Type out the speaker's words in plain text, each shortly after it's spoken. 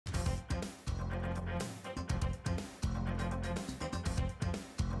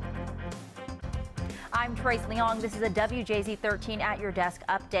I'm Tracey Leong. This is a WJZ 13 at your desk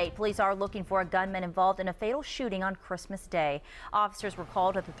update. Police are looking for a gunman involved in a fatal shooting on Christmas Day. Officers were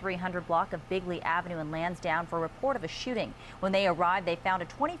called at the 300 block of Bigley Avenue in Lansdowne for a report of a shooting. When they arrived, they found a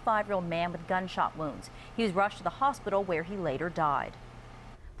 25-year-old man with gunshot wounds. He was rushed to the hospital where he later died.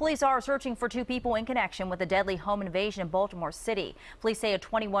 Police are searching for two people in connection with a deadly home invasion in Baltimore City. Police say a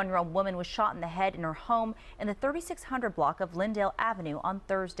 21-year-old woman was shot in the head in her home in the 3600 block of Lindale Avenue on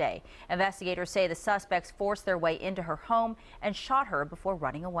Thursday. Investigators say the suspects forced their way into her home and shot her before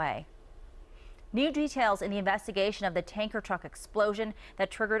running away. New details in the investigation of the tanker truck explosion that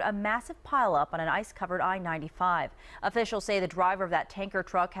triggered a massive pileup on an ice-covered I-95. Officials say the driver of that tanker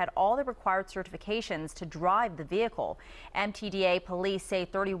truck had all the required certifications to drive the vehicle. MTDA police say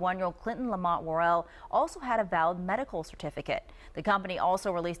 31-year-old Clinton Lamont Worrell also had a valid medical certificate. The company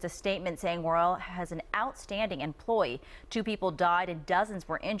also released a statement saying Worrell has an outstanding employee. 2 people died and dozens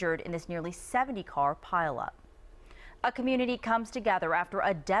were injured in this nearly 70-car pileup. A community comes together after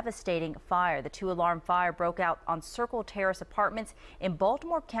a devastating fire. The 2-alarm fire broke out on Circle Terrace Apartments in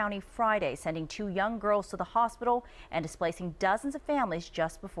Baltimore County Friday, sending 2 young girls to the hospital and displacing dozens of families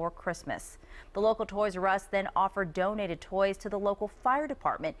just before Christmas. The local Toys R Us then offered donated toys to the local fire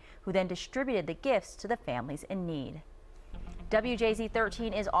department, who then distributed the gifts to the families in need. WJZ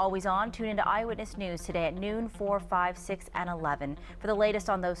 13 is always on. Tune into Eyewitness News today at noon, 4, 5, 6, and 11. For the latest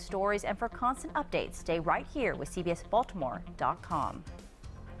on those stories and for constant updates, stay right here with CBSBaltimore.com.